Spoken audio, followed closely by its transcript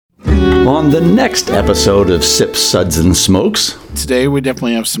on the next episode of Sips, Suds, and Smokes. Today we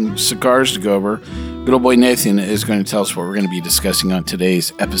definitely have some cigars to go over. Good old boy Nathan is going to tell us what we're going to be discussing on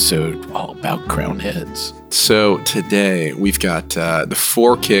today's episode, all about crown heads. So today we've got the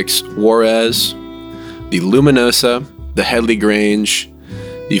Four Kicks Juarez, the Luminosa, the Headley Grange,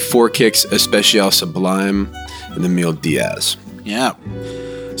 the Four Kicks Especial Sublime, and the Mil Diaz. Yeah.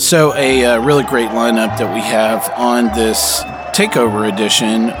 So a really great lineup that we have on this takeover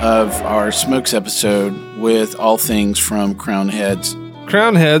edition of our Smokes episode with all things from Crown Heads.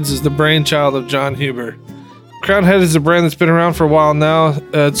 Crown Heads is the brainchild of Jon Huber. Crown Head is a brand that's been around for a while now.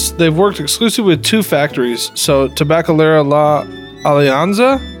 They've worked exclusively with two factories, so Tabacalera La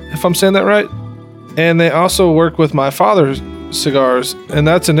Alianza, if I'm saying that right. And they also work with my father's cigars, and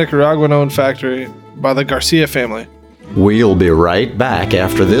that's a Nicaraguan-owned factory by the Garcia family. We'll be right back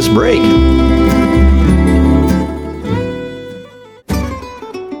after this break.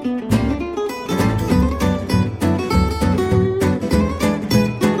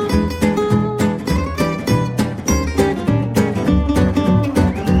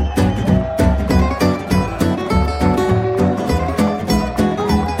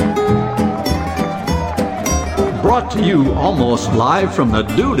 Brought to you almost live from the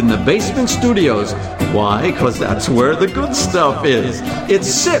Dude in the Basement Studios. Why? Because that's where the good stuff is. It's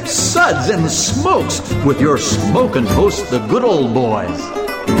Sips, Suds, and Smokes with your smoking hosts, the good old boys.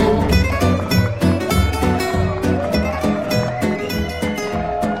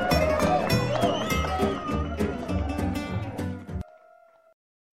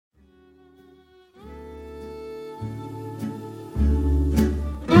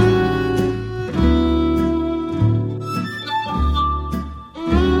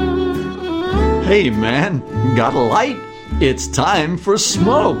 Hey man, got a light? It's time for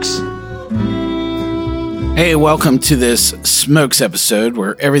Smokes. Hey, welcome to this Smokes episode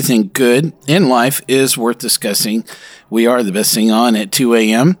where everything good in life is worth discussing. We are the best thing on at 2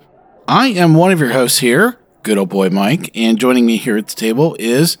 a.m. I am one of your hosts here, good old boy Mike, and joining me here at the table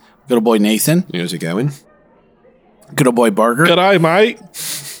is good old boy Nathan. How's it going? Good old boy Barger. Good eye, mate.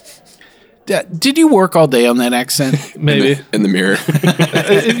 Did you work all day on that accent? Maybe. In the mirror.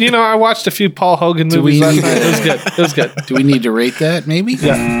 I watched a fefew Paul Hogan movies last night. It was good. Do we need to rate that, maybe?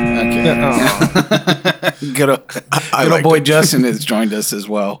 Yeah. Okay. Yeah. Good old boy Justin has joined us as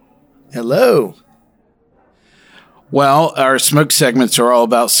well. Hello. Well, our smoke segments are all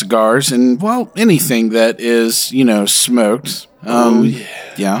about cigars and, well, anything that is, smoked.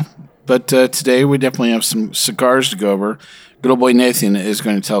 Yeah. But today we definitely have some cigars to go over. Good old boy Nathan is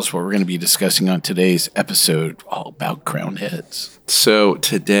going to tell us what we're going to be discussing on today's episode, all about crown heads. So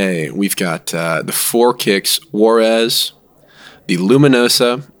today we've got the Four Kicks Juarez, the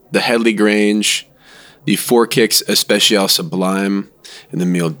Luminosa, the Headley Grange, the Four Kicks Especial Sublime, and the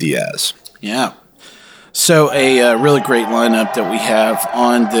Mil Diaz. Yeah. So a really great lineup that we have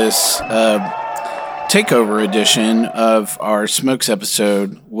on this takeover edition of our Smokes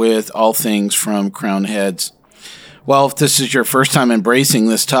episode with all things from Crown Heads. Well, if this is your first time embracing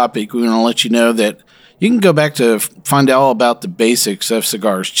this topic, we want to let you know that you can go back to find out all about the basics of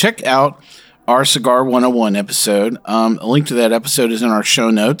cigars. Check out our Cigar 101 episode. A link to that episode is in our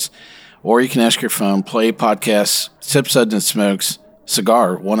show notes, or you can ask your phone, play podcast, Sip, Suds, and Smokes,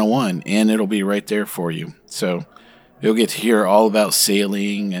 Cigar 101, and it'll be right there for you. So you'll get to hear all about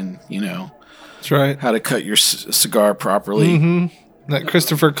sailing and, That's right. how to cut your cigar properly. Mm-hmm. That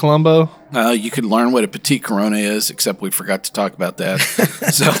Christopher Colombo. You could learn what a Petite Corona is, except we forgot to talk about that.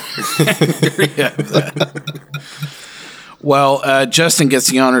 So, here you have that. Well, Justin gets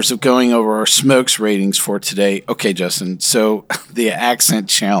the honors of going over our smokes ratings for today. Okay, Justin, so the accent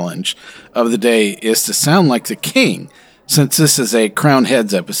challenge of the day is to sound like the king, since this is a Crown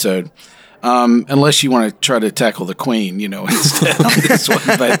Heads episode. Unless you want to try to tackle the queen, instead on this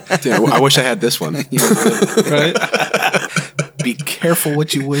one. But I wish I had this one. Right? Be careful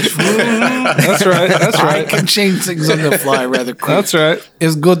what you wish for. That's right. I can change things on the fly rather quick. That's right.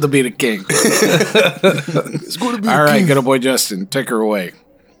 It's good to be the king. It's good to be All right, good old boy Justin, take her away.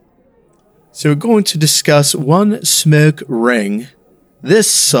 So we're going to discuss one smoke ring. This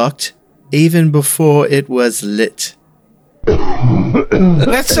sucked even before it was lit.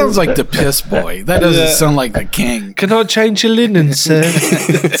 That sounds like the piss boy. That doesn't sound like the king. Can I change your linen, sir?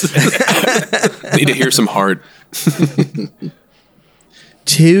 Need to hear some heart.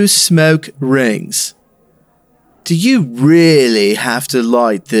 2 smoke rings. Do you really have to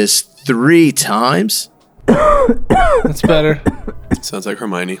light this 3 times? That's better. Sounds like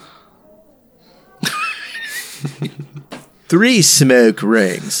Hermione. 3 smoke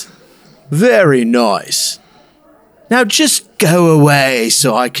rings. Very nice. Now just go away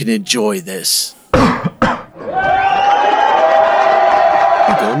so I can enjoy this.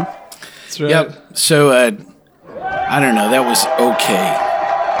 That's right. Yep. So, I don't know. That was okay.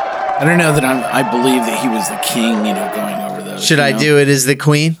 I don't know that I believe that he was the king, going over those. Should I do it as the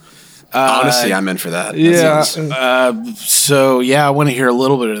queen? Honestly, I'm in for that. Yeah. So, yeah, I want to hear a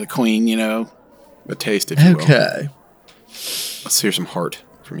little bit of the queen, A taste, if you will. Okay. Let's hear some heart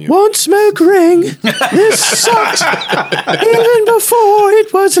from you. One smoke ring. This sucked. Even before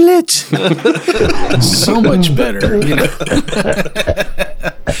it was lit. So much better,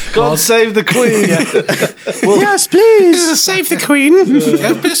 God save the queen. Yes, please. Save the queen.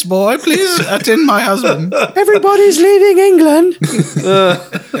 This boy, please attend my husband. Everybody's leaving England.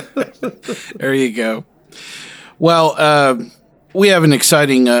 There you go. Well, we have an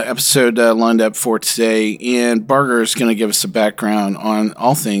exciting episode lined up for today, and Barger is going to give us a background on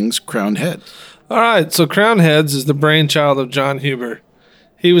all things Crowned Head. All right, so Crowned Heads is the brainchild of Jon Huber.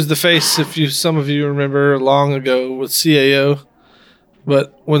 He was the face, some of you remember, long ago with CAO.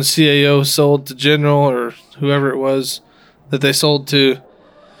 But when CAO sold to General or whoever it was that they sold to,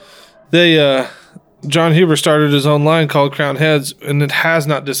 Jon Huber started his own line called Crowned Heads, and it has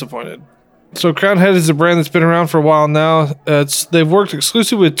not disappointed. So Crowned Head is a brand that's been around for a while now. They've worked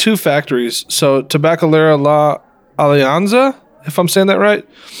exclusively with 2 factories. So Tabacalera La Alianza, if I'm saying that right,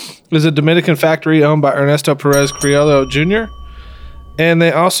 is a Dominican factory owned by Ernesto Perez Criollo Jr. And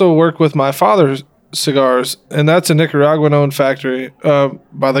they also work with my father's cigars, and that's a Nicaraguan-owned factory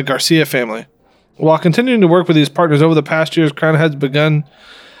by the Garcia family. While continuing to work with these partners over the past years, Crowned Head's begun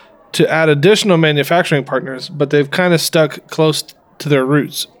to add additional manufacturing partners, but they've kind of stuck close to their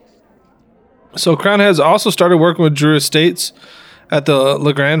roots. So Crowned Heads also started working with Drew Estates at the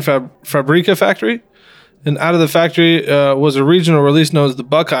La Grande Fabrica factory. And out of the factory was a regional release known as the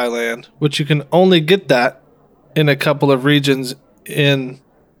Buckeye Land, which you can only get that in a couple of regions in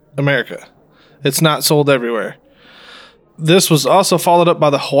America. It's not sold everywhere. This was also followed up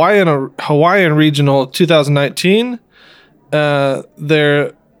by the Hawaiian Regional 2019.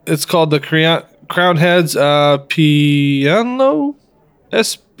 It's called the Crowned Heads Piano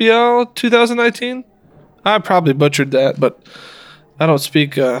Especial 2019. I probably butchered that, but I don't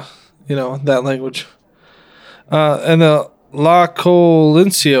speak, that language. And the La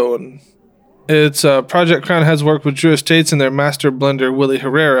Colencion. It's a project Crowned Heads worked with Drew Estates and their master blender, Willie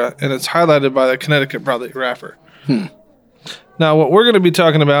Herrera, and it's highlighted by the Connecticut Broadleaf wrapper. Now, what we're going to be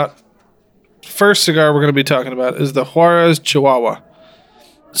talking about, first cigar we're going to be talking about is the Juarez Chihuahua.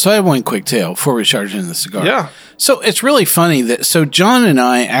 So I have one quick tale before we charge into the cigar. Yeah. So it's really funny that John and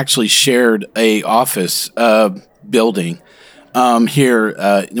I actually shared a office building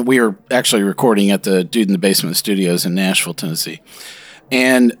here. We were actually recording at the Dude in the Basement Studios in Nashville, Tennessee,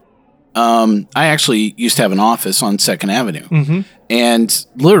 and I actually used to have an office on 2nd Avenue, and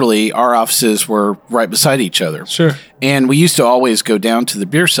literally our offices were right beside each other. Sure. And we used to always go down to the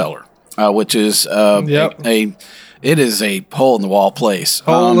beer cellar, which is it is a hole in the wall place.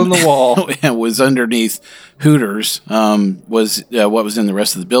 Hole in the wall. It was underneath Hooters. Was what was in the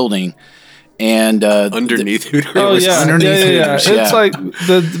rest of the building. And underneath Hooters. Oh yeah, underneath Hooters. Yeah. It's like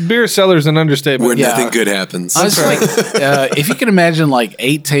the beer cellar's an understatement. Where nothing good happens. I was like, if you can imagine like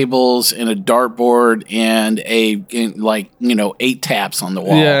 8 tables and a dartboard and 8 taps on the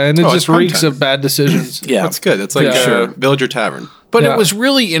wall. Yeah, and it just fun reeks time. of bad decisions. Yeah. That's good. That's like Villager Tavern. But Yeah. it was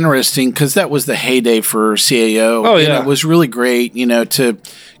really interesting because that was the heyday for CAO. Oh, and yeah. it was really great, to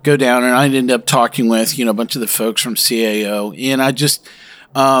go down. And I ended up talking with, a bunch of the folks from CAO. And I just,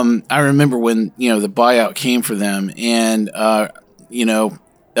 I remember when, the buyout came for them. And, it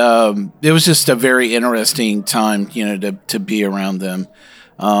was just a very interesting time, to be around them.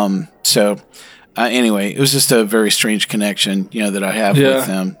 Anyway, it was just a very strange connection, that I have with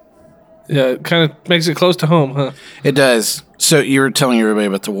them. Yeah, it kind of makes it close to home, huh? It does. So you were telling everybody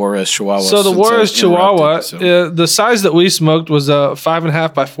about the Juarez Chihuahua. So the since Juarez I Chihuahua, interrupted, so. the size that we smoked was a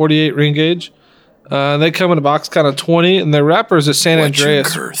 5.5 by 48 ring gauge. They come in a box kind of 20, and their wrapper is a San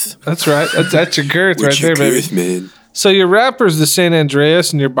Andreas. Girth? That's right. That's your girth right there, baby. Girth, man? So your wrapper is the San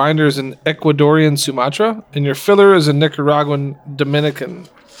Andreas, and your binder is an Ecuadorian Sumatra, and your filler is a Nicaraguan Dominican.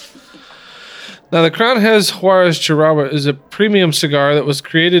 Now, the Crowned Heads Juarez Chihuahua is a premium cigar that was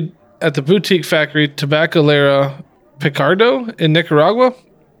created at the boutique factory Tabacalera Picardo in Nicaragua.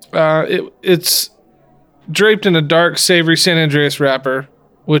 It's draped in a dark, savory San Andreas wrapper,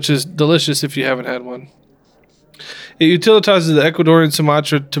 which is delicious if you haven't had one. It utilizes the Ecuadorian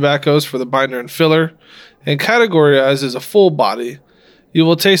Sumatra tobaccos for the binder and filler, and categorized as a full body. You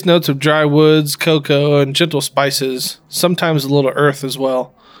will taste notes of dry woods, cocoa, and gentle spices, sometimes a little earth as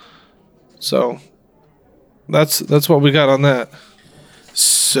well. So, That's what we got on that.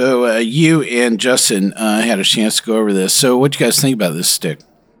 So you and Justin had a chance to go over this. So what do you guys think about this stick?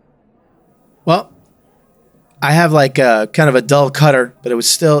 Well, I have like a kind of a dull cutter, but it was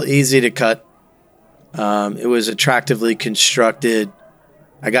still easy to cut. It was attractively constructed.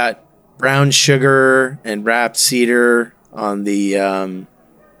 I got brown sugar and wrapped cedar on the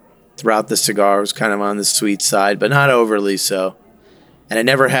throughout the cigar. It was kind of on the sweet side, but not overly so. And I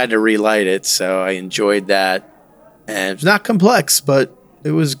never had to relight it, so I enjoyed that. And it's not complex, but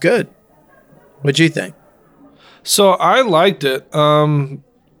it was good. What'd you think? So I liked it.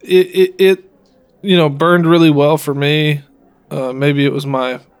 It burned really well for me. Maybe it was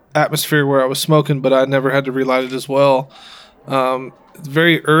my atmosphere where I was smoking, but I never had to relight it as well. It's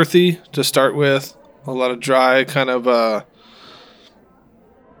very earthy to start with. A lot of dry, kind of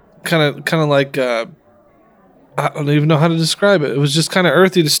like I don't even know how to describe it. It was just kind of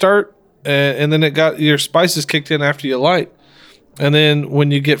earthy to start, and then it got your spices kicked in after you light. And then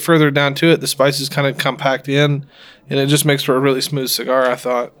when you get further down to it, the spices kind of compact in, and it just makes for a really smooth cigar. I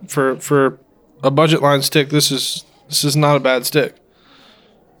thought for a budget line stick, this is not a bad stick.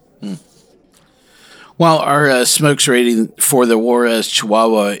 Well, our smokes rating for the Juarez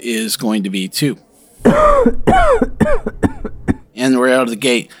Chihuahua is going to be 2. And we're out of the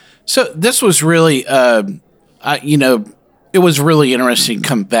gate. So this was really, it was really interesting to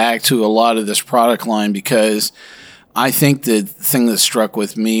come back to a lot of this product line, because I think the thing that struck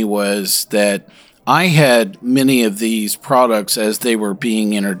with me was that I had many of these products as they were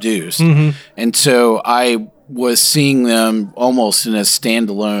being introduced. Mm-hmm. And so I was seeing them almost in a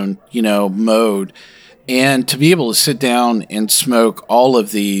standalone, mode. And to be able to sit down and smoke all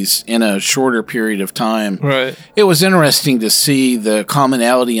of these in a shorter period of time, right? It was interesting to see the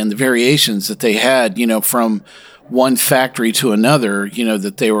commonality and the variations that they had, from one factory to another,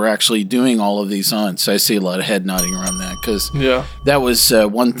 that they were actually doing all of these on. So I see a lot of head nodding around that, because that was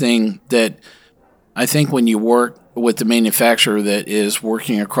one thing that I think when you work with the manufacturer that is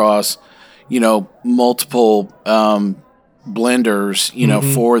working across, multiple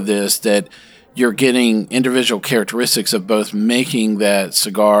blenders, for this, that you're getting individual characteristics of both making that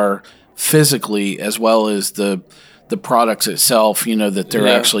cigar physically as well as the products itself, that they're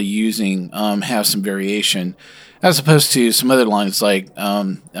actually using have some variation, as opposed to some other lines like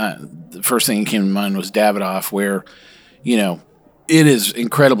the first thing that came to mind was Davidoff, where, it is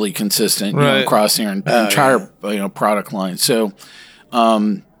incredibly consistent across their entire product line. So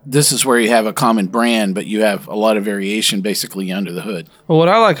this is where you have a common brand, but you have a lot of variation basically under the hood. Well, what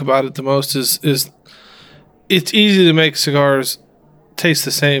I like about it the most is it's easy to make cigars taste the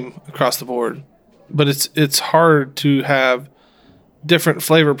same across the board, but it's hard to have different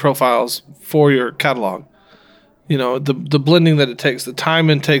flavor profiles for your catalog. The blending that it takes, the time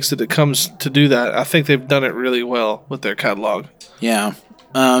it takes that it comes to do that, I think they've done it really well with their catalog. Yeah.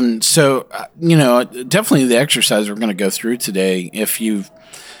 So, definitely the exercise we're going to go through today, if you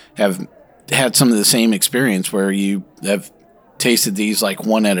have had some of the same experience where you have tasted these like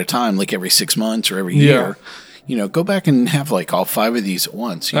one at a time, like every 6 months or every year, go back and have like all 5 of these at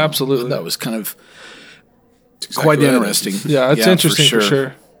once. Absolutely. That was kind of quite interesting. Yeah, it's interesting for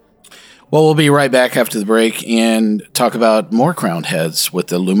sure. Well, we'll be right back after the break and talk about more crowned heads with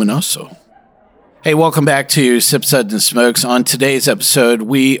the Luminosa. Hey, welcome back to Sip, Suds, and Smokes. On today's episode,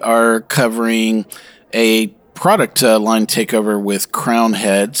 we are covering a product line takeover with Crown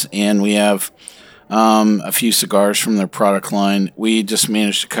Heads, and we have a few cigars from their product line. We just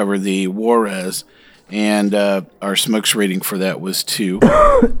managed to cover the Juarez, and our smokes rating for that was 2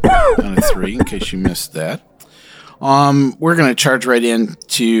 out of 3, in case you missed that. We're going to charge right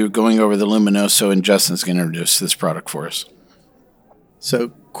into going over the Luminosa, and Justin's going to introduce this product for us. So,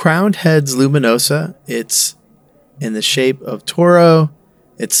 Crowned Heads Luminosa, it's in the shape of Toro.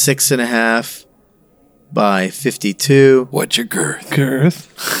 It's 6.5 by 52. What's your girth?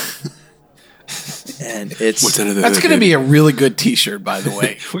 And it's What's under the that's hood, going to baby? be a really good T-shirt, by the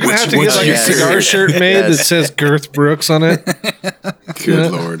way. We're going to have to get like a cigar shirt made that says Girth Brooks on it.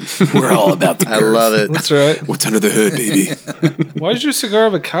 Good Lord. We're all about the girth. I love it. That's right. What's under the hood, baby? Why does your cigar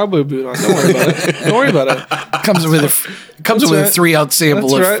have a cowboy boot on? Don't worry about it. Don't worry about it. Comes with a 3-ounce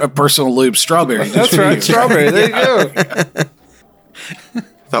sample of Personal Lube strawberry. That's right. Strawberry. There you go.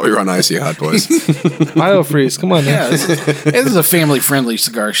 Thought we were on Icy Hot Boys. Bio freeze. Come on now. Yeah, this is a family-friendly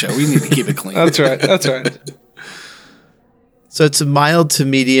cigar show. We need to keep it clean. That's right. That's right. So it's a mild to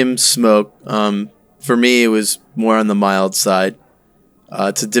medium smoke. For me, it was more on the mild side.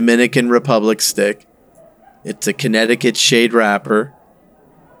 It's a Dominican Republic stick. It's a Connecticut shade wrapper,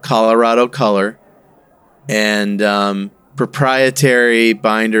 Colorado color, and proprietary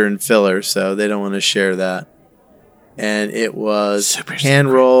binder and filler, so they don't want to share that. and it was Super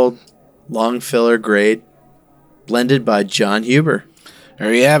hand-rolled, long filler grade, blended by Jon Huber.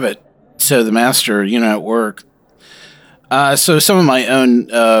 There you have it. So the master, at work. So some of my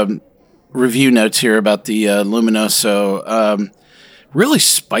own review notes here about the Luminosa. Really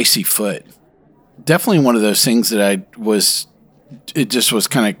spicy foot. Definitely one of those things that it just was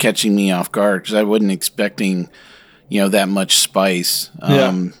kind of catching me off guard because I wasn't expecting, that much spice.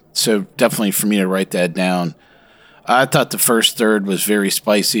 So definitely for me to write that down. I thought the first third was very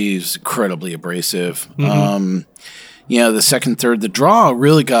spicy. It was incredibly abrasive. The second third, the draw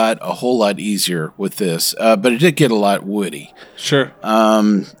really got a whole lot easier with this, but it did get a lot woody. Sure.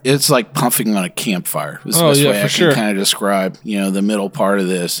 It's like puffing on a campfire. Is the best way I can kind of describe, the middle part of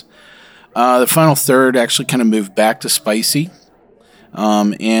this. The final third actually kind of moved back to spicy,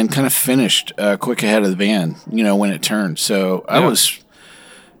 and kind of finished quick ahead of the band, when it turned. So I was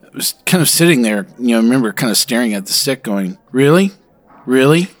kind of sitting there, I remember kind of staring at the stick going, really?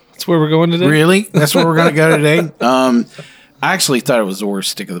 That's where we're going today? Really? That's where we're going to go today? I actually thought it was the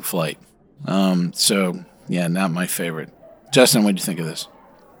worst stick of the flight. So, yeah, not my favorite. Justin, what do you think of this?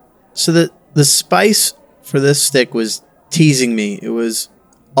 So the spice for this stick was teasing me. It was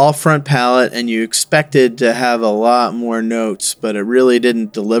all front palate, and you expected to have a lot more notes, but it really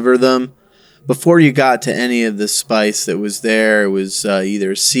didn't deliver them. Before you got to any of the spice that was there, it was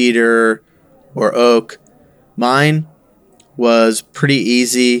either cedar or oak. Mine was pretty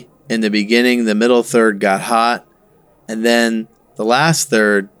easy in the beginning. The middle third got hot, and then the last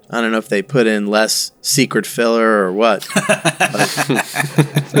third, I don't know if they put in less secret filler or what.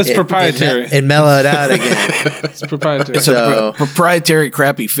 It's proprietary. It mellowed out again. It's proprietary. It's a proprietary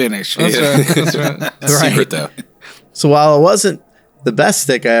crappy finish. That's right. Secret, though. So while it wasn't the best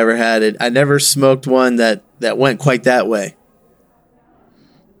stick I ever had, I never smoked one that went quite that way.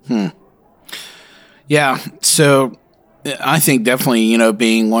 Yeah, so I think definitely,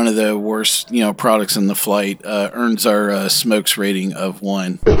 being one of the worst, products in the flight earns our smokes rating of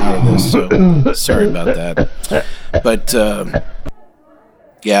 1 out of this. So sorry about that. But,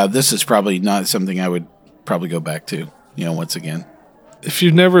 yeah, this is probably not something I would probably go back to, once again. If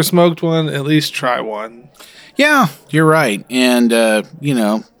you've never smoked one, at least try one. Yeah, you're right. And,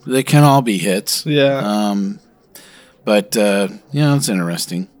 they can all be hits. Yeah. But, it's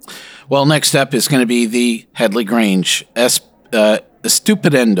interesting. Well, next up is going to be the Headley Grange Estupendo.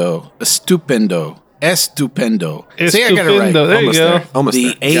 See, I got it right. There Almost you go. there. Almost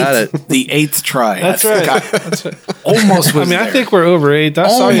the there. eighth, the 8th try. That's right. That's right. Almost was I there. think we're over 8. I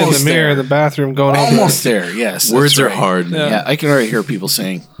saw you in the Almost mirror there. in the bathroom going Almost there, yes. that's Words are right. hard. Yeah, I can already hear people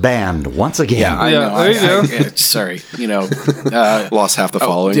saying, Banned once again. yeah, I Yeah, know. there you go. Sorry, Lost half the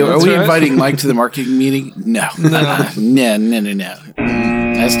following. Are we right. inviting Mike to the marketing meeting? No. No.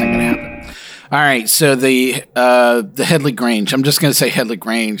 That's not going to happen. All right, so the Headley Grange. I'm just going to say Headley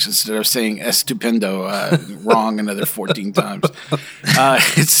Grange instead of saying Estupendo wrong another 14 times.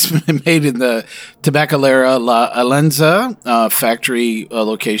 It's made in the Tabacalera La Alenza factory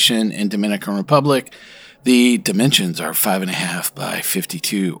location in Dominican Republic. The dimensions are 5.5 by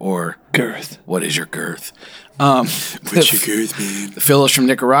 52, or girth. What is your girth? What's your girth, man? The fill is from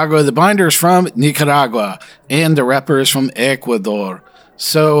Nicaragua. The binder is from Nicaragua, and the wrapper is from Ecuador.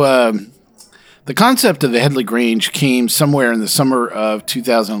 So. The concept of the Headley Grange came somewhere in the summer of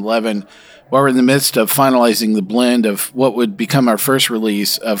 2011 while we're in the midst of finalizing the blend of what would become our first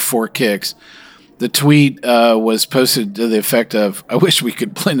release of Four Kicks. The tweet was posted to the effect of, I wish we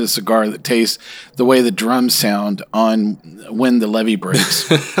could blend a cigar that tastes the way the drums sound on When the Levee Breaks.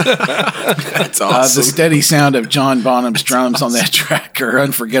 That's awesome. The steady sound of John Bonham's drums on that track are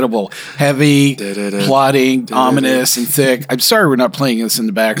unforgettable. Heavy, plodding, ominous, and thick. I'm sorry we're not playing this in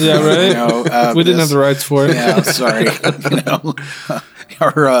the background. Yeah, right? We didn't have the rights for it. Yeah, sorry.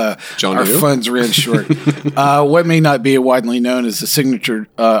 Our funds ran short. What may not be widely known as the signature,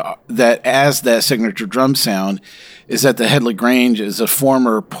 that signature drum sound, is that the Headley Grange is a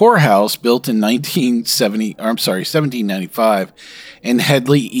former poorhouse built in 1795 in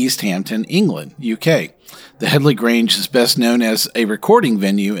Headley, East Hampton, England, UK. The Headley Grange is best known as a recording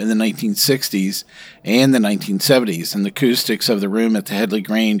venue in the 1960s and the 1970s, and the acoustics of the room at the Headley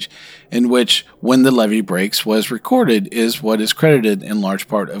Grange in which When the Levee Breaks was recorded is what is credited in large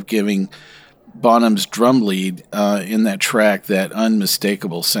part of giving Bonham's drum lead in that track that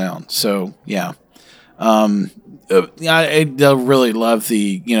unmistakable sound. So, yeah. I really love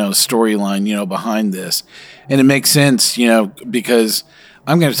the, storyline, behind this. And it makes sense, because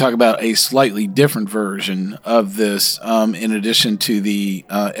I'm going to talk about a slightly different version of this in addition to the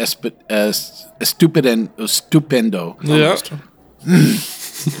Estupendo. Yeah.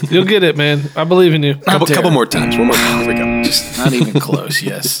 You'll get it, man. I believe in you. Couple more times. One more time. Here we go. Just not even close.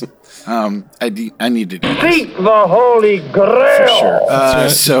 Yes. I need to do this. Seek the Holy Grail. For sure.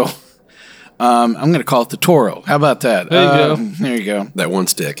 So I'm going to call it the Toro. How about that? There you go. There you go. That one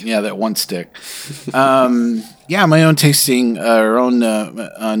stick. Yeah, that one stick. Yeah, my own tasting, our own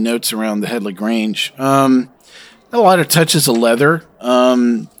notes around the Headley Grange. A lot of touches of leather.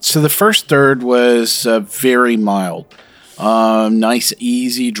 So the first third was very mild. Nice,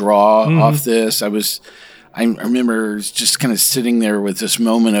 easy draw off this. I remember just kind of sitting there with this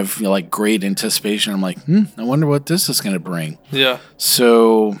moment of like great anticipation. I'm like, I wonder what this is going to bring. Yeah.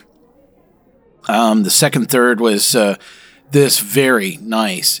 So the second third was this very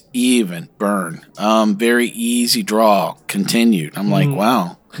nice, even burn. Very easy draw, continued. I'm like,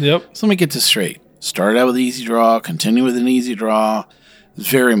 wow. Yep. So let me get this straight. Started out with an easy draw, continue with an easy draw. It's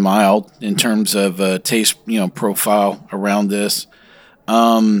very mild in terms of taste, profile around this.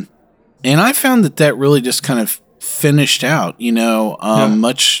 And I found that really just kind of finished out,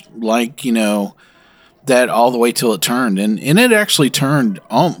 much like, that all the way till it turned. And it actually turned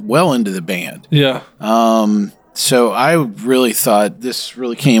well into the band. Yeah. So I really thought this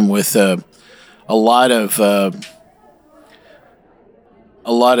really came with a lot of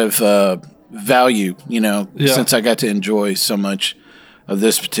value, since I got to enjoy so much of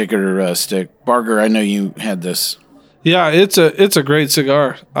this particular stick. Barger, I know you had this. Yeah, it's a great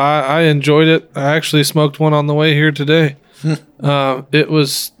cigar. I enjoyed it. I actually smoked one on the way here today. It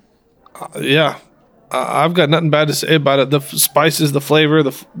was, I've got nothing bad to say about it. The spices, the flavor,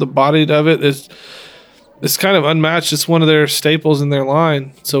 the body of it is. It's kind of unmatched. It's one of their staples in their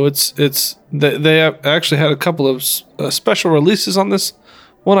line. So they have actually had a couple of special releases on this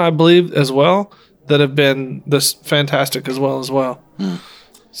one, I believe, as well, that have been this fantastic as well.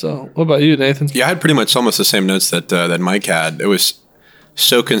 So what about you, Nathan? Yeah, I had pretty much almost the same notes that Mike had. It was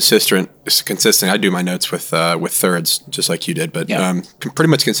so consistent. I do my notes with thirds, just like you did, but pretty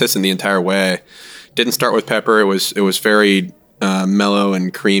much consistent the entire way. Didn't start with pepper. It was very mellow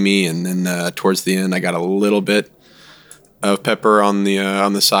and creamy, and then towards the end, I got a little bit of pepper on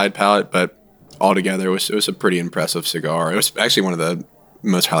the side palate, but altogether, it was a pretty impressive cigar. It was actually one of the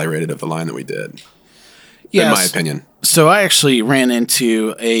most highly rated of the line that we did, in my opinion. So I actually ran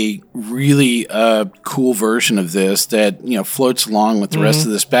into a really cool version of this that floats along with the rest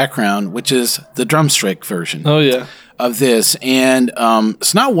of this background, which is the drumstick version. Oh yeah. Of this, and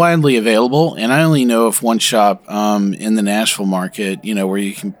it's not widely available, and I only know of one shop in the Nashville market, where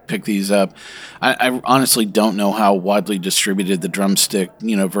you can pick these up. I honestly don't know how widely distributed the drumstick,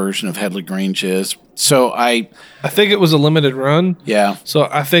 version of Headley Grange is. So I think it was a limited run. Yeah. So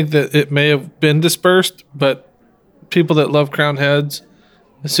I think that it may have been dispersed, but people that love Crown Heads,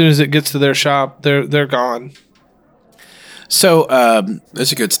 as soon as it gets to their shop, they're gone. So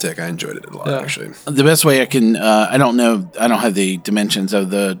it's a good stick. I enjoyed it a lot, actually. The best way I can, I don't have the dimensions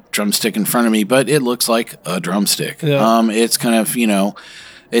of the drumstick in front of me, but it looks like a drumstick. Yeah. It's kind of,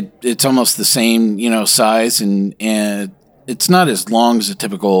 it's almost the same, size, and it's not as long as a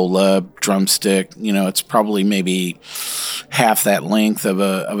typical drumstick. It's probably maybe half that length of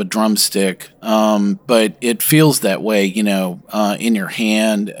a drumstick, but it feels that way, in your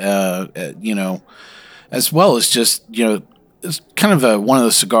hand, as well as just, it's kind of one of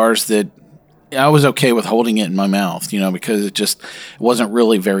those cigars that I was okay with holding it in my mouth, because it wasn't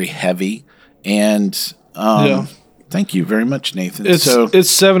really very heavy. And thank you very much, Nathan. It's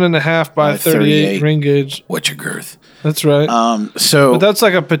 7.5 by 38 ring gauge. What's your girth? That's right. But that's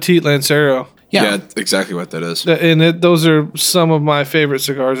like a petite Lancero. Yeah, exactly what that is. And those are some of my favorite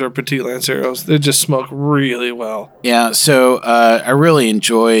cigars are petite Lanceros. They just smoke really well. Yeah, so I probably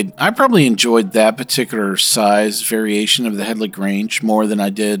enjoyed that particular size variation of the Headley Grange more than I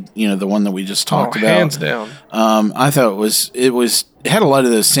did, the one that we just talked about. Hands down. I thought it had a lot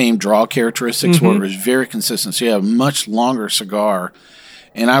of the same draw characteristics where it was very consistent. So you have a much longer cigar,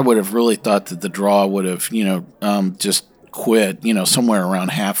 and I would have really thought that the draw would have, just quit, somewhere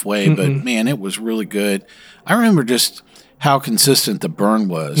around halfway, but man, it was really good. I remember just how consistent the burn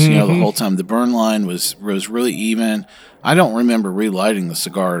was, the whole time. The burn line was really even. I don't remember relighting the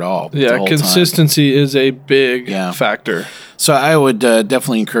cigar at all. Yeah, consistency is a big factor. So I would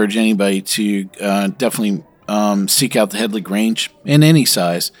definitely encourage anybody to definitely seek out the Headley Grange in any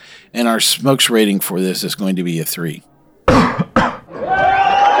size, and our smokes rating for this is going to be a 3.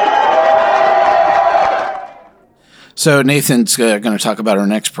 So Nathan's going to talk about our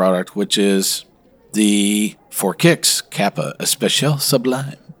next product, which is the Four Kicks Especial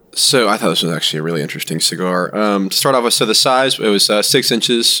Sublime. So I thought this was actually a really interesting cigar. To start off with, so the size, it was 6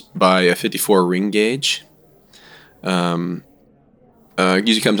 inches by a 54 ring gauge.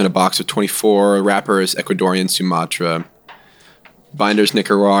 Usually comes in a box of 24. Wrapper is Ecuadorian Sumatra. Binder's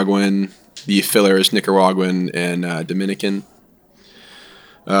Nicaraguan. The filler is Nicaraguan and Dominican.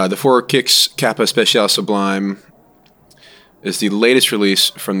 The Four Kicks Especial Sublime is the latest release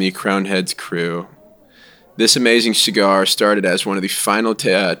from the Crowned Heads crew. This amazing cigar started as one of the final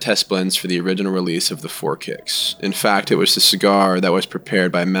test blends for the original release of the Four Kicks. In fact, it was the cigar that was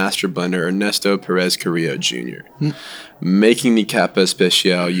prepared by master blender Ernesto Perez Carrillo Jr. Making the Capa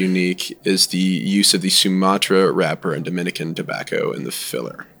Especial unique is the use of the Sumatra wrapper and Dominican tobacco in the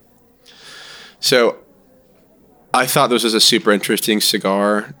filler. So I thought this was a super interesting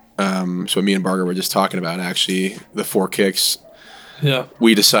cigar. So me and Barger were just talking about, actually, the Four Kicks. Yeah.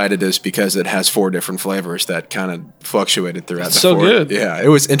 We decided this because it has 4 different flavors that kind of fluctuated throughout the so 4. good. Yeah, it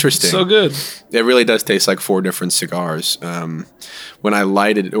was interesting. So good. It really does taste like 4 different cigars. When I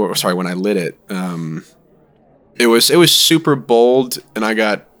lit it, it was super bold, and I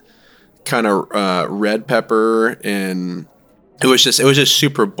got kind of red pepper, and it was just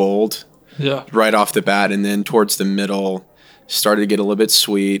super bold. Yeah. Right off the bat, and then towards the middle, started to get a little bit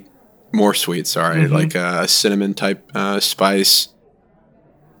more sweet, like a cinnamon type spice.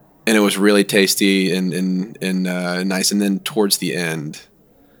 And it was really tasty and nice. And then towards the end,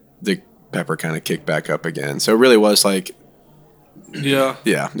 the pepper kind of kicked back up again. So it really was like,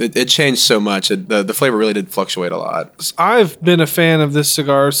 it changed so much. The flavor really did fluctuate a lot. I've been a fan of this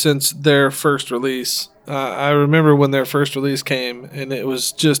cigar since their first release. I remember when their first release came, and it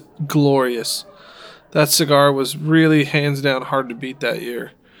was just glorious. That cigar was really hands down hard to beat that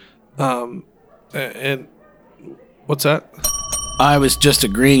year. And what's that? I was just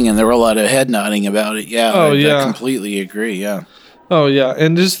agreeing, and there were a lot of head nodding about it. Yeah. I completely agree. Yeah. Oh, yeah.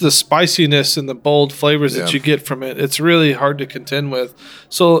 And just the spiciness and the bold flavors that you get from it, it's really hard to contend with.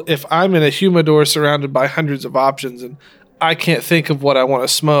 So if I'm in a humidor surrounded by hundreds of options and I can't think of what I want to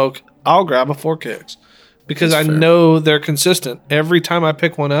smoke, I'll grab a Four Kicks because I know they're consistent. Every time I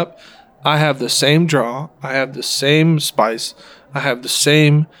pick one up, I have the same draw. I have the same spice. I have the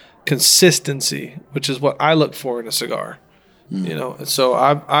same consistency, which is what I look for in a cigar. You know, and so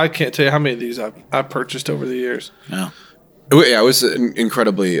I can't tell you how many of these I've purchased over the years. Yeah. Yeah, it was an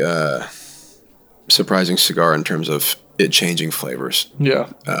incredibly surprising cigar in terms of it changing flavors.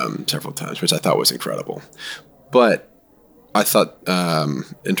 Yeah. Several times, which I thought was incredible. But I thought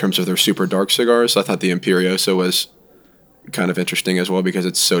in terms of their super dark cigars, I thought the Imperiosa was kind of interesting as well because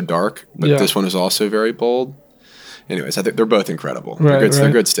it's so dark. But this one is also very bold. Anyways, I think they're both incredible. They're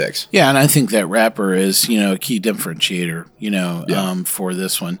good sticks. Yeah, and I think that wrapper is, a key differentiator, for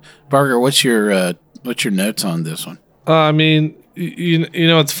this one. Barger, what's your notes on this one? I mean,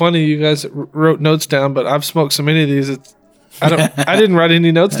 it's funny you guys wrote notes down, but I've smoked so many of these. I didn't write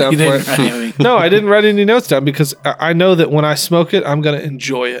any notes down for it. No, I didn't write any notes down because I know that when I smoke it, I'm going to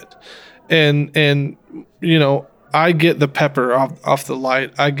enjoy it, and I get the pepper off the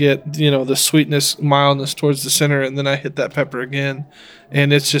light. I get, the sweetness, mildness towards the center, and then I hit that pepper again.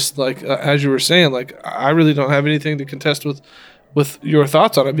 And it's just like, as you were saying, like, I really don't have anything to contest with your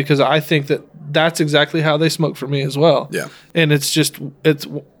thoughts on it because I think that that's exactly how they smoke for me as well. Yeah. And it's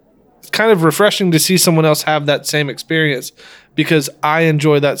kind of refreshing to see someone else have that same experience because I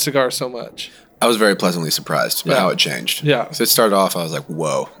enjoy that cigar so much. I was very pleasantly surprised by how it changed. Yeah. So it started off, I was like,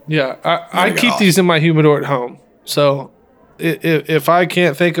 whoa. Yeah. I keep these in my humidor at home. So if I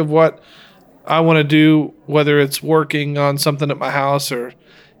can't think of what I want to do, whether it's working on something at my house or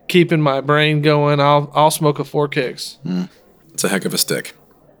keeping my brain going, I'll smoke a Four Kicks. It's a heck of a stick.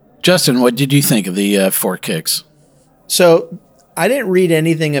 Justin, what did you think of the Four Kicks? So I didn't read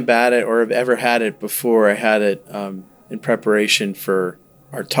anything about it or have ever had it before. I had it in preparation for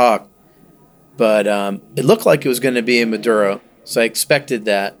our talk. But it looked like it was going to be a Maduro, so I expected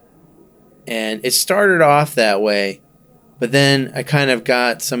that. And it started off that way, but then I kind of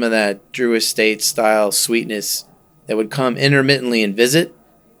got some of that Drew Estate style sweetness that would come intermittently and visit,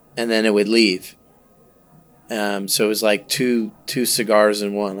 and then it would leave. So it was like two cigars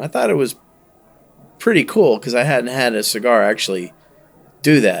in one. I thought it was pretty cool because I hadn't had a cigar actually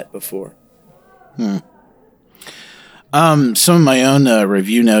do that before. Some of my own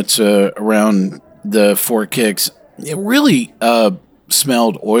review notes around the Four Kicks. It really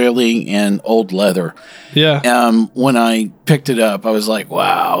smelled oily and old leather. Yeah. When I picked it up, I was like,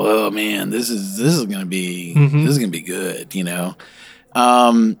 "Wow, oh man, this is gonna be good,"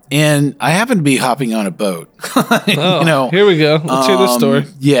 And I happened to be hopping on a boat. Here we go. Let's hear this story.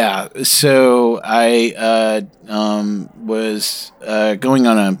 Yeah. So I was going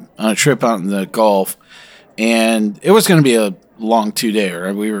on a trip out in the Gulf, and it was going to be a long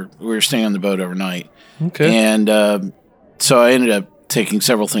 2-day. We were staying on the boat overnight. Okay. And so I ended up taking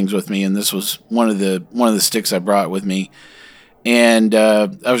several things with me, and this was one of the sticks I brought with me. And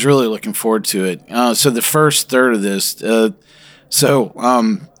I was really looking forward to it. So the first third of this, it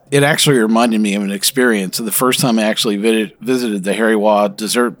actually reminded me of an experience. So the first time I actually visited the Harry Wah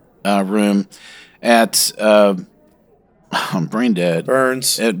dessert room at, I'm brain dead.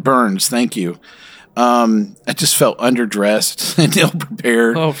 Burns. At Burns, thank you. I just felt underdressed and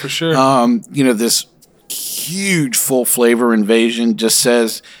ill-prepared. Oh, for sure. This huge full flavor invasion just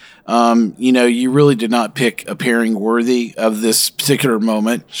says, you really did not pick a pairing worthy of this particular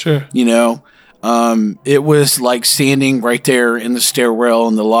moment. Sure. It was like standing right there in the stairwell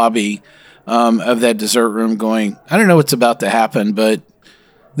in the lobby of that dessert room going, I don't know what's about to happen, but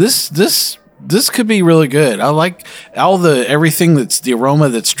this could be really good. I like everything that's the aroma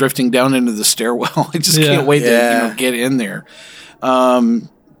that's drifting down into the stairwell. I just can't wait to get in there.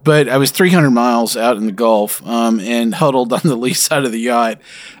 But I was 300 miles out in the Gulf and huddled on the lee side of the yacht.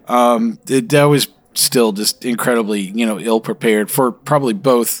 That was still just incredibly, ill-prepared for probably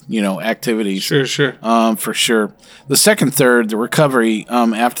both, activities. Sure. For sure. The second third, the recovery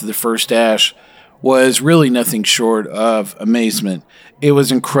after the first ash was really nothing short of amazement. It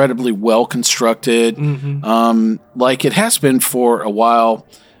was incredibly well-constructed, like it has been for a while,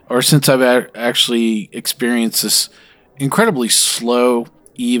 or since I've actually experienced this incredibly slow,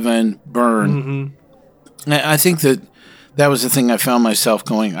 even burn. I think that was the thing I found myself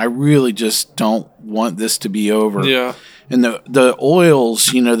going, I really just don't want this to be over. Yeah. And the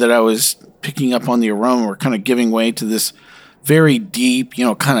oils, that I was picking up on the aroma were kind of giving way to this very deep,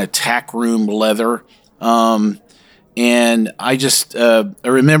 kind of tack room leather. And I just, I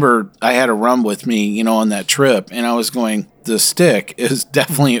remember I had a rum with me, on that trip, and I was going, the stick is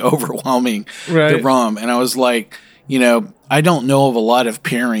definitely overwhelming the rum. And I was like, I don't know of a lot of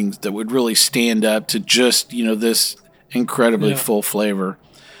pairings that would really stand up to just, this incredibly full flavor.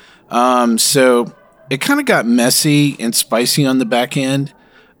 So it kind of got messy and spicy on the back end,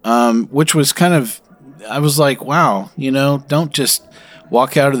 which was kind of, I was like, wow, don't just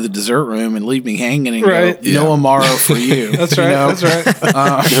walk out of the dessert room and leave me hanging and go, no Amaro for you. That's right. That's right.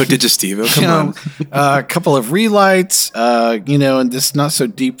 No digestivo. Come on. A couple of relights, and this not so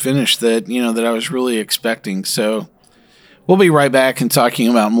deep finish that, that I was really expecting. So we'll be right back and talking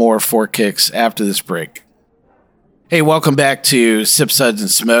about more Four Kicks after this break. Hey, welcome back to Sip, Suds, and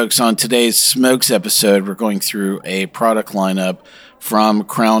Smokes. On today's Smokes episode, we're going through a product lineup from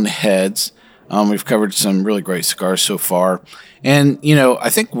Crown Heads. We've covered some really great cigars so far. And, I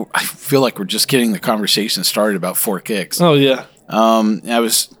feel like we're just getting the conversation started about Four Kicks. Oh, yeah. I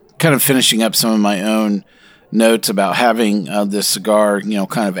was kind of finishing up some of my own notes about having this cigar,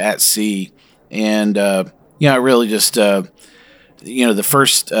 kind of at sea. And, I really just, the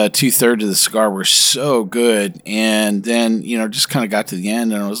first 2/3 of the cigar were so good. And then, just kind of got to the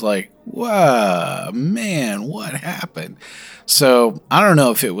end and I was like, wow, man, what happened? So I don't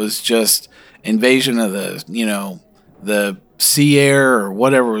know if it was just invasion of the sea air or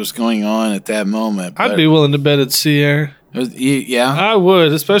whatever was going on at that moment. I'd be willing to bet it's sea air. Yeah? I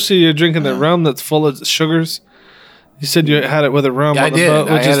would, especially you're drinking the rum that's full of sugars. You said you had it with a rum on the boat,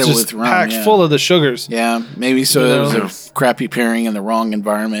 which is just packed full of the sugars. Yeah, maybe so. It was a crappy pairing in the wrong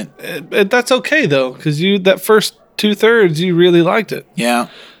environment. That's okay, though, because that first 2/3, you really liked it. Yeah.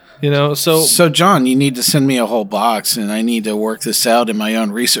 So John, you need to send me a whole box, and I need to work this out in my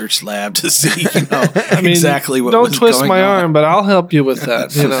own research lab to see, exactly what was going on. Don't twist my arm, but I'll help you with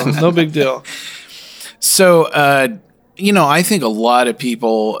that. No big deal. So, I think a lot of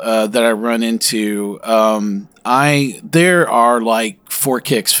people that I run into, there are like Four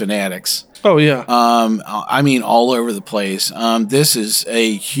Kicks fanatics. Oh, yeah. All over the place. This is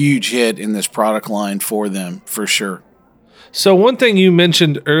a huge hit in this product line for them, for sure. So one thing you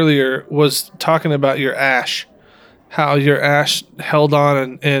mentioned earlier was talking about your ash, how your ash held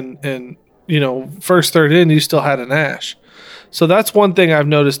on and first third in, you still had an ash. So that's one thing I've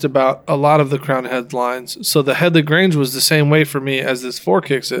noticed about a lot of the Crown Head lines. So the Headley Grange was the same way for me as this Four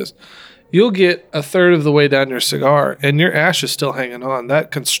Kicks is. You'll get a third of the way down your cigar and your ash is still hanging on.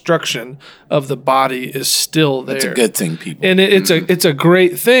 That construction of the body is still there. It's a good thing, people. And it's a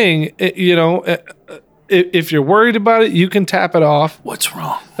great thing, if you're worried about it, you can tap it off. What's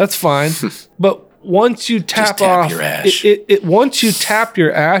wrong? That's fine. But once you tap off your ash. Once you tap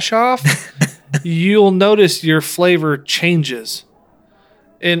your ash off, you'll notice your flavor changes.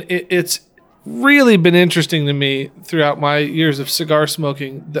 And it's really been interesting to me throughout my years of cigar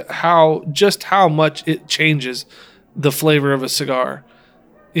smoking how much it changes the flavor of a cigar.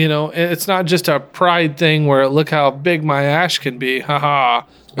 It's not just a pride thing where look how big my ash can be. Ha ha.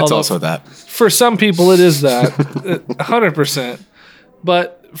 It's also that. For some people, it is that, 100%.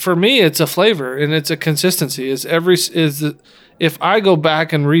 But for me, it's a flavor and it's a consistency. If I go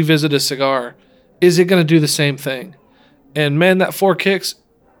back and revisit a cigar, is it going to do the same thing? And man, that Four Kicks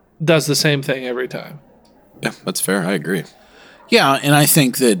does the same thing every time. Yeah, that's fair. I agree. Yeah, and I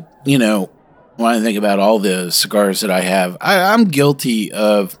think that, when I think about all the cigars that I have, I'm guilty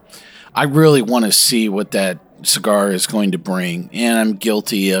of, I really want to see what that cigar is going to bring. And I'm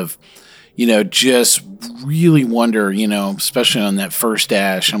guilty of, just really wonder, especially on that first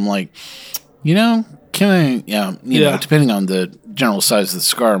ash, I'm like, can I, depending on the general size of the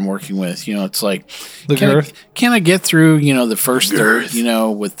cigar I'm working with, it's like, can I get through, the first third,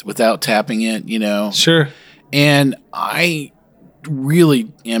 without tapping it, Sure. And I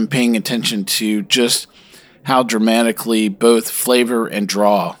really am paying attention to just how dramatically both flavor and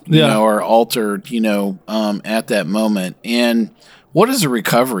draw, are altered, at that moment. And what does the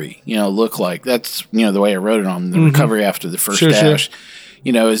recovery, look like? That's, the way I wrote it on the recovery after the first dash.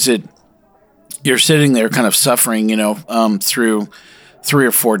 Sure. Is it you're sitting there kind of suffering, through 3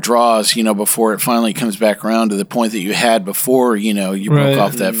 or 4 draws, before it finally comes back around to the point that you had before, you broke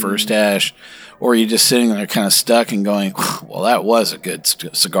off that first dash, or you're just sitting there kind of stuck and going, well, that was a good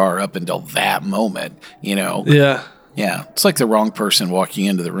cigar up until that moment, Yeah. Yeah, it's like the wrong person walking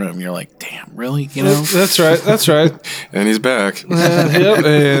into the room. You're like, damn, really? That's right. And he's back. Yep.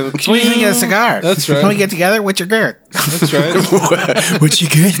 And what do you think of a cigar? That's right. Can we get together? What's your girth? That's right. What's your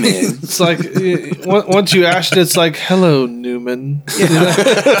girth, man? It's like once you ashed it, it's like, hello, Newman.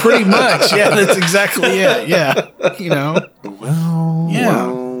 Yeah, pretty much. Yeah, that's exactly it. Yeah, Well, yeah.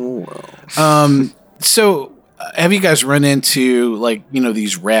 Well. So, have you guys run into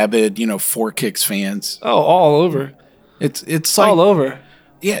these rabid, Four Kicks fans? Oh, all over. It's like, all over.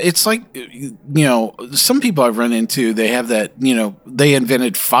 Yeah, it's like, some people I've run into, they have that, they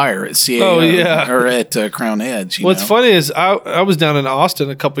invented fire at CAO or at Crown Heads. What's funny is I was down in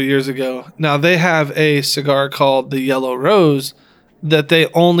Austin a couple years ago. Now, they have a cigar called the Yellow Rose that they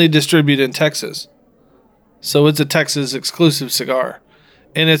only distribute in Texas. So it's a Texas exclusive cigar.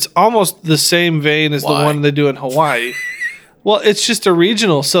 And it's almost the same vein as the one they do in Hawaii. Well, it's just a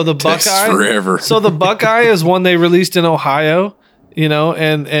regional. So the Buckeye forever. So the Buckeye is one they released in Ohio,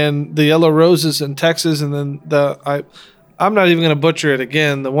 and the Yellow Rose is in Texas, and then I'm not even going to butcher it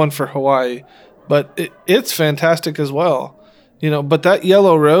again, the one for Hawaii, but it's fantastic as well. But that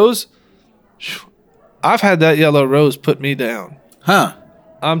Yellow Rose, I've had that Yellow Rose put me down. Huh.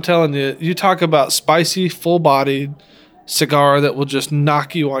 I'm telling you, you talk about spicy, full-bodied cigar that will just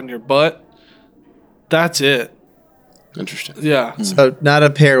knock you on your butt. That's it. Interesting. Yeah. So not a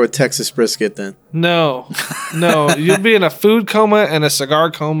pair with Texas brisket then. No. You'll be in a food coma and a cigar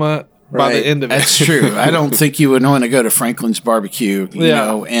coma by the end of it. That's true. I don't think you would want to go to Franklin's Barbecue,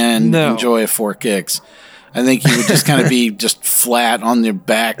 and enjoy a Four Kicks. I think you would just kind of be just flat on your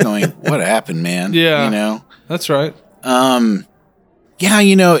back going, what happened, man? Yeah. That's right. I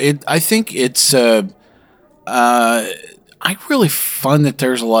think it's I really find that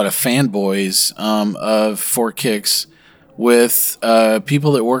there's a lot of fanboys of Four Kicks with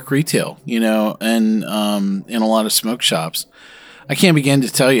people that work retail, and in a lot of smoke shops. I can't begin to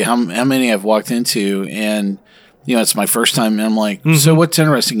tell you how many I've walked into, and it's my first time, and I'm like, so what's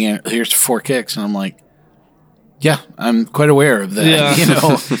interesting here? Here's Four Kicks, and I'm like, yeah, I'm quite aware of that.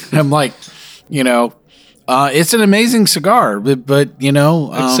 Yeah. I'm like, it's an amazing cigar, but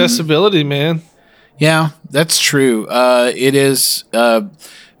accessibility, man. Yeah, that's true. It is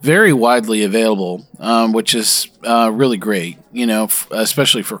very widely available, which is really great,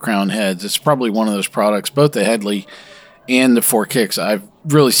 especially for Crown Heads. It's probably one of those products, both the Headley and the Four Kicks, I've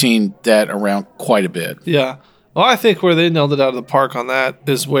really seen that around quite a bit. Yeah. Well, I think where they nailed it out of the park on that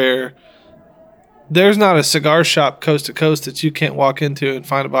is where there's not a cigar shop coast to coast that you can't walk into and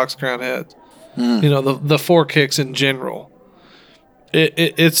find a box of Crown Heads. The Four Kicks in general.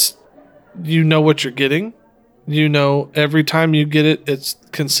 It's... what you're getting. Every time you get it, it's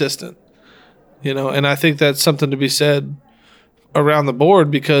consistent. And I think that's something to be said around the board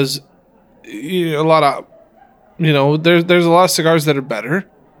because a lot of, there's a lot of cigars that are better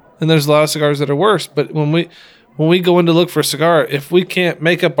and there's a lot of cigars that are worse. But when we go in to look for a cigar, if we can't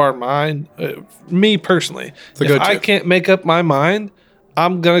make up our mind, me personally, if I can't make up my mind,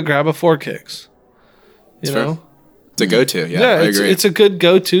 I'm going to grab a Four Kicks. Fair. It's a go-to, yeah, I agree. It's a good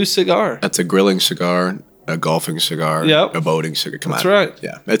go-to cigar. That's a grilling cigar, a golfing cigar, a boating cigar. Come on. That's right.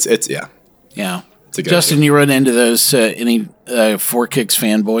 Yeah, it's Yeah. It's a go-to. Justin, you run into those any Four Kicks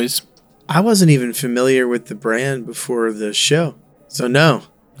fanboys? I wasn't even familiar with the brand before the show, so no.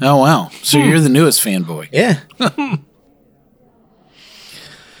 Oh, wow. So you're the newest fanboy. Yeah.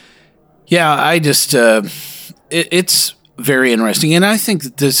 Yeah, I just, it's very interesting. And I think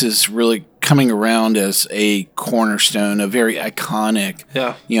that this is really coming around as a cornerstone, a very iconic,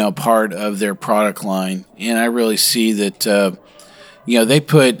 part of their product line. And I really see that, they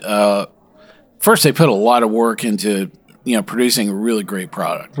put, first they put a lot of work into, producing a really great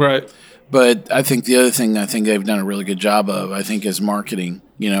product. Right. But I think the other thing I think they've done a really good job of, I think, is marketing,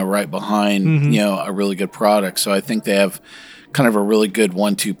 right behind, a really good product. So I think they have kind of a really good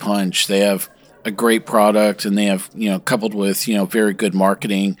 1-2 punch. They have a great product, and they have, coupled with, very good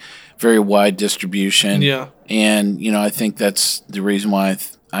marketing, very wide distribution. Yeah. And, I think that's the reason why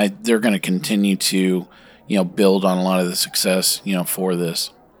they're going to continue to, build on a lot of the success, for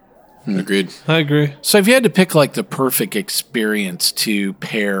this. Agreed. I agree. So if you had to pick like the perfect experience to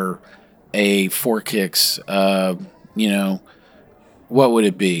pair a Four Kicks, what would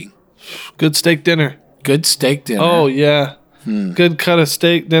it be? Good steak dinner. Good steak dinner. Oh, yeah. Good cut of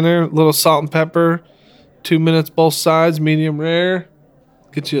steak dinner, little salt and pepper, 2 minutes both sides, medium rare.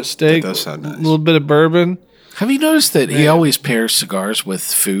 Get you a steak. That does sound nice. A little bit of bourbon. Have you noticed that he always pairs cigars with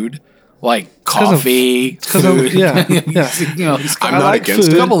food? Like coffee, food. Yeah. I'm not against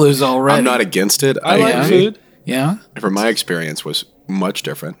food. it. A couple of those already. I'm not against it. I like food. Yeah. From my experience, was much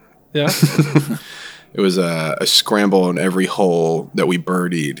different. Yeah. It was a scramble, and every hole that we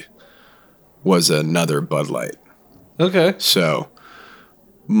birdied was another Bud Light. Okay. So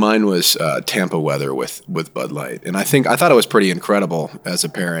mine was Tampa weather with Bud Light, and I thought it was pretty incredible as a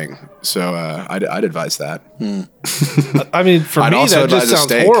pairing. So I'd advise that. I mean, for me, that just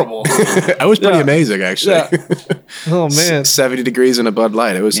sounds horrible. It was pretty amazing, actually. Yeah. Oh man, 70 degrees in a Bud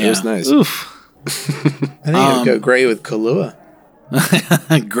Light. It was nice. Oof. I think it would go great with Kahlua.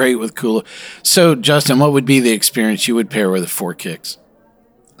 Great with Kahlua. So, Justin, what would be the experience you would pair with the Four Kicks?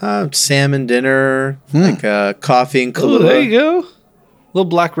 Salmon dinner, like coffee and Kahlua. Oh, there you go. Little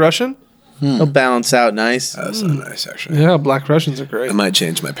Black Russian. It'll balance out nice. That sounds nice, actually. Yeah, Black Russians are great. I might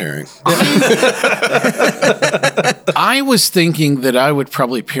change my pairing. I was thinking that I would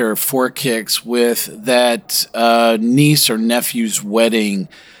probably pair Four Kicks with that niece or nephew's wedding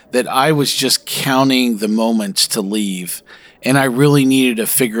that I was just counting the moments to leave. And I really needed to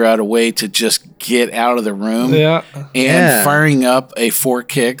figure out a way to just get out of the room. Yeah. And firing up a Four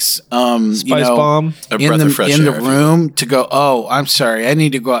Kicks, Spice bomb. A breath of fresh in the air. room to go, oh, I'm sorry, I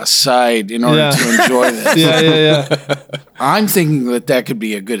need to go outside in order to enjoy this. Yeah. I'm thinking that could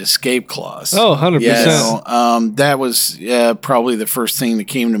be a good escape clause. Oh, 100%. So, that was probably the first thing that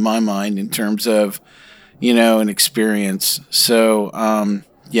came to my mind in terms of, an experience. So, well,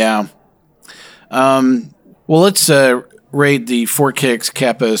 let's rate the Four Kicks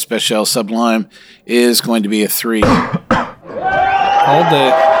Capo Especial Sublime is going to be a 3. All day.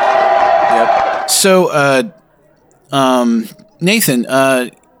 Yep. So, Nathan,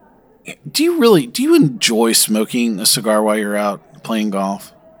 do you enjoy smoking a cigar while you're out playing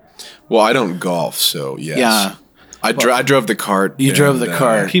golf? Well, I don't golf, so yes. Yeah. I drove the cart. You drove the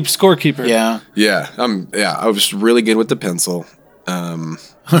cart. Keep scorekeeper. Yeah. Yeah. I was really good with the pencil.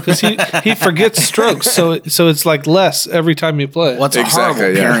 Because he forgets strokes, so it's like less every time you play. What's a horrible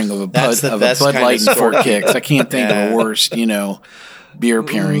pairing of a Bud Light and Four Kicks? I can't think of a worse, beer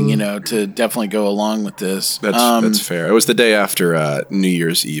pairing, to definitely go along with this. That's fair. It was the day after New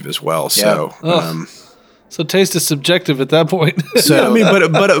Year's Eve as well, so. So taste is subjective at that point. So but a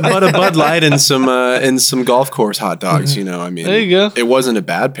Bud Light and some golf course hot dogs. There you go. It wasn't a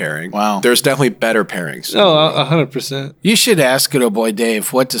bad pairing. Wow. There's definitely better pairings. Oh, 100%. You should ask good old boy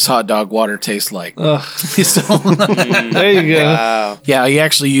Dave, what does hot dog water taste like? There you go. Wow. Yeah, he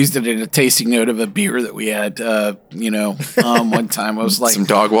actually used it in a tasting note of a beer that we had. One time I was like, some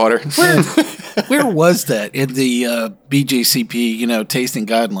dog water. Where was that in the BJCP? Tasting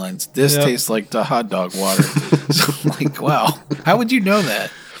guidelines. This tastes like the hot dog water. So I'm like, wow, how would you know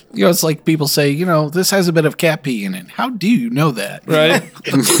that? It's like people say, this has a bit of cat pee in it. How do you know that? Right.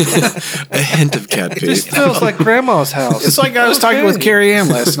 A hint of cat pee. This feels like grandma's house. It's like I was talking with Carrie Ann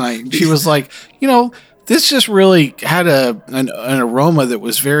last night. And she was like, this just really had an aroma that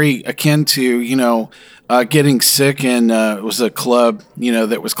was very akin to, getting sick, and it was a club,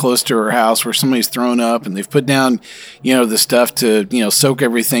 that was close to her house where somebody's thrown up, and they've put down, the stuff to, soak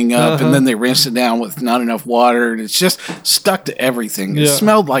everything up, and then they rinse it down with not enough water, and it's just stuck to everything. It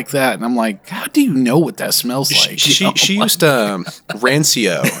smelled like that, and I'm like, how do you know what that smells like? She used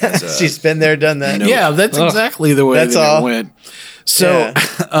Rancio. She's been there, done that. Yeah, that's exactly the way that it went. So,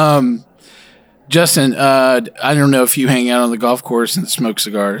 Justin, I don't know if you hang out on the golf course and smoke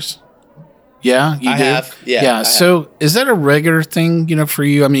cigars. Yeah, you do? Have. Yeah. So is that a regular thing, for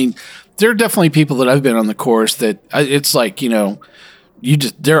you? I mean, there are definitely people that I've been on the course that it's like,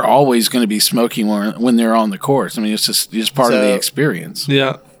 they're always going to be smoking when they're on the course. I mean, it's just part of the experience.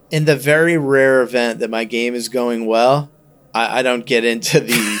 Yeah. In the very rare event that my game is going well, I don't get into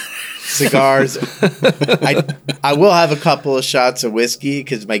the cigars. I will have a couple of shots of whiskey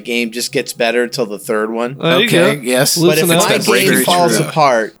because my game just gets better until the third one. Okay, yes. But if Listen my up. game falls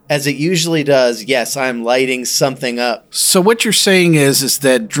apart, as it usually does, yes, I'm lighting something up. So what you're saying is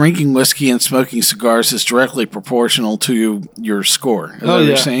that drinking whiskey and smoking cigars is directly proportional to your score. Is that what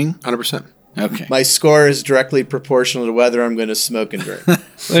you're saying? 100%. Okay. My score is directly proportional to whether I'm going to smoke and drink.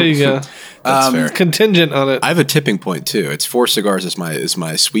 There you go. That's fair. Contingent on it. I have a tipping point too. It's 4 cigars is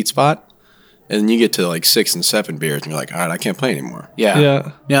my sweet spot. And then you get to like 6 and 7 beers and you're like, all right, I can't play anymore.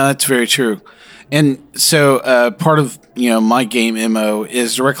 Yeah, that's very true. And so part of my game MO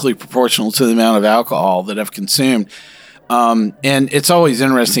is directly proportional to the amount of alcohol that I've consumed. And it's always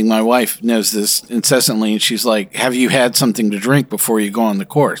interesting. My wife knows this incessantly, and she's like, have you had something to drink before you go on the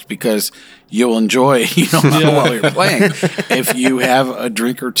course? Because you'll enjoy, while you're playing, if you have a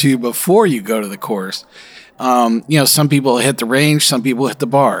drink or two before you go to the course. Some people hit the range, some people hit the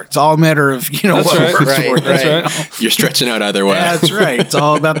bar. It's all a matter of, That's what right. works for you. That's right. You're stretching out either way. Yeah, that's right. It's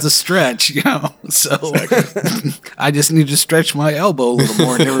all about the stretch, So I just need to stretch my elbow a little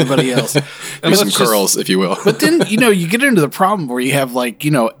more than everybody else. Do some curls, if you will. But then, you get into the problem where you have 8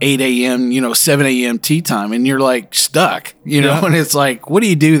 a.m., 7 a.m. tea time, and you're like stuck, and it's like, what do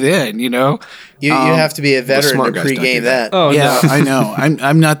you do then, You have to be a veteran smart to guys don't do pregame that. Oh, yeah, I know.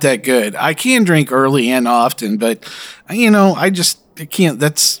 I'm not that good. I can drink early and often, but I can't.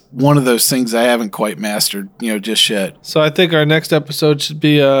 That's one of those things I haven't quite mastered, just yet. So I think our next episode should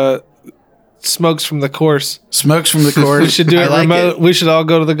be smokes from the course. Smokes from the course. We should do it like remote. We should all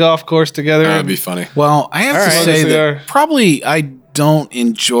go to the golf course together. That'd be funny. Well, I have to right. say Cigar. that probably I don't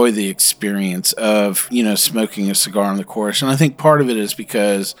enjoy the experience of smoking a cigar on the course, and I think part of it is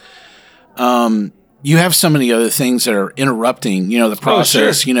because you have so many other things that are interrupting, the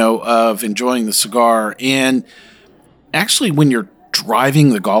process, of enjoying the cigar. And actually, when you're driving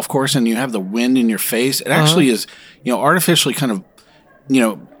the golf course and you have the wind in your face, it actually is, artificially kind of,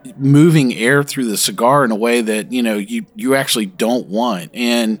 moving air through the cigar in a way that, you actually don't want.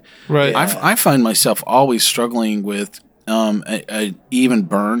 And Right. I find myself always struggling with a even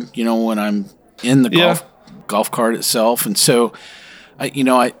burn, when I'm in the golf cart itself. And so,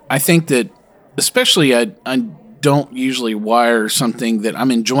 I think that especially I don't usually wire something that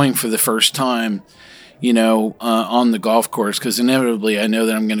I'm enjoying for the first time, on the golf course, because inevitably I know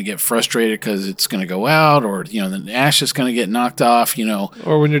that I'm going to get frustrated because it's going to go out, or the ash is going to get knocked off.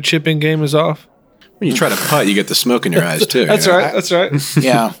 Or when your chipping game is off. When you try to putt, you get the smoke in your eyes too. That's right. That's right.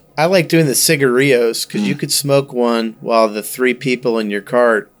 Yeah. I like doing the cigarillos because you could smoke one while the 3 people in your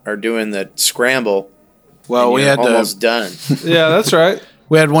cart are doing the scramble. Well, we you're had almost done. Yeah, that's right.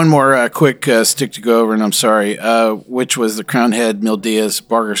 We had one more quick stick to go over, and I'm sorry, which was the Crown Head Mil Diaz.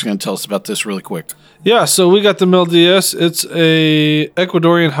 Barger's going to tell us about this really quick. Yeah, so we got the Mil Diaz. It's a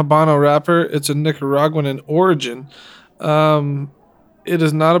Ecuadorian Habano wrapper. It's a Nicaraguan in origin. It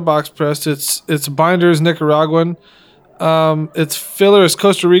is not a box pressed. Its binder is Nicaraguan. Its filler is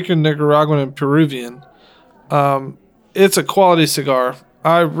Costa Rican, Nicaraguan, and Peruvian. It's a quality cigar.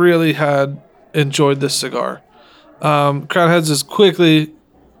 I really had enjoyed this cigar. Crown Heads is quickly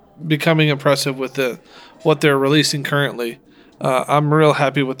becoming impressive with what they're releasing currently. I'm real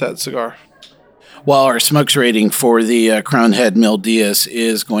happy with that cigar. Well, our smokes rating for the Crown Head Mil Diaz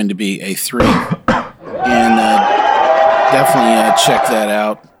is going to be a 3. And definitely check that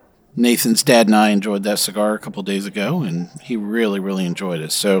out. Nathan's dad and I enjoyed that cigar a couple days ago, and he really, really enjoyed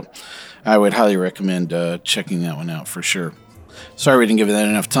it. So I would highly recommend checking that one out for sure. Sorry we didn't give that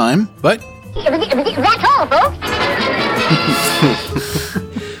enough time, but... That's all, folks.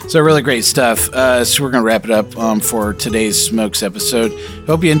 So really great stuff. So we're going to wrap it up for today's Smokes episode.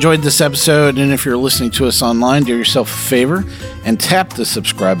 Hope you enjoyed this episode, and if you're listening to us online, do yourself a favor and tap the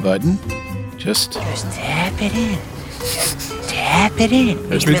subscribe button. Just Tap it in. Tap it in.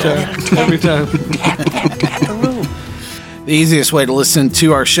 Every time. Tap the room. the easiest way to listen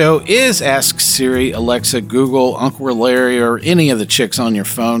to our show is ask Siri, Alexa, Google, Uncle Larry, or any of the chicks on your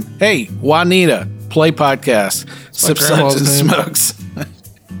phone. Hey, Juanita, play podcast. Sip, Suds, and Smokes.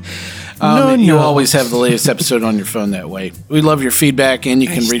 You always have the latest episode on your phone that way. We love your feedback, and you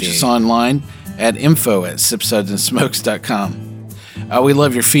can reach us online at info@sipsudsandsmokes.com. We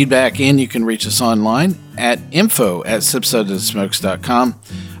love your feedback, and you can reach us online at info@sipsudsandsmokes.com.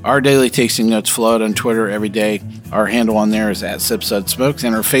 Our daily tasting notes flow out on Twitter every day. Our handle on there is @sipsudsmokes,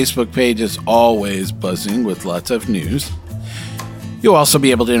 and our Facebook page is always buzzing with lots of news. You'll also be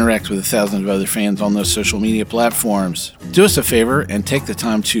able to interact with thousands of other fans on those social media platforms. Do us a favor and take the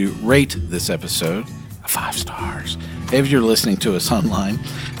time to rate this episode 5 stars. If you're listening to us online,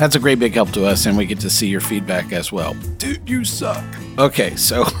 that's a great big help to us, and we get to see your feedback as well. Dude, you suck. Okay,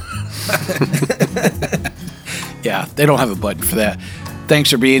 so yeah, they don't have a button for that. Thanks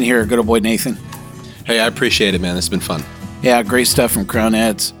for being here, good old boy Nathan. Hey, I appreciate it, man. It's been fun. Yeah, great stuff from Crown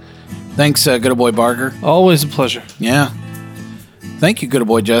Heads. Thanks, good old boy Barger. Always a pleasure. Yeah. Thank you, good old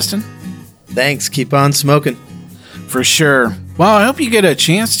boy Justin. Thanks. Keep on smoking. For sure. Well, I hope you get a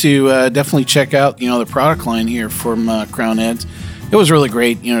chance to definitely check out, the product line here from Crown Heads. It was really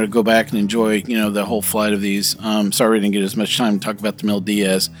great, to go back and enjoy, the whole flight of these. Sorry we didn't get as much time to talk about the Mil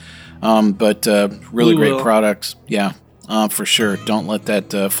Diaz, but really great products. Yeah, for sure. Don't let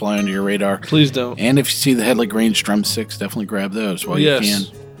that fly under your radar. Please don't. And if you see the Headley Grange drumsticks, definitely grab those while you can.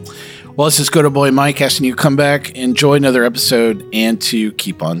 Well, this is good old boy Mike asking you to come back, enjoy another episode, and to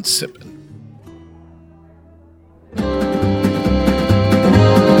keep on sipping.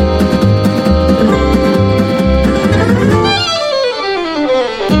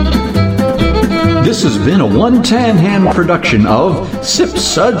 This has been a One Tan Hand production of Sip,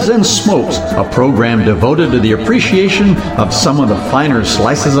 Suds, and Smokes, a program devoted to the appreciation of some of the finer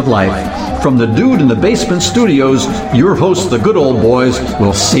slices of life. From the Dude in the Basement Studios, your hosts, the Good Old Boys,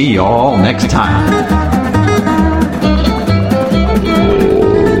 will see you all next time.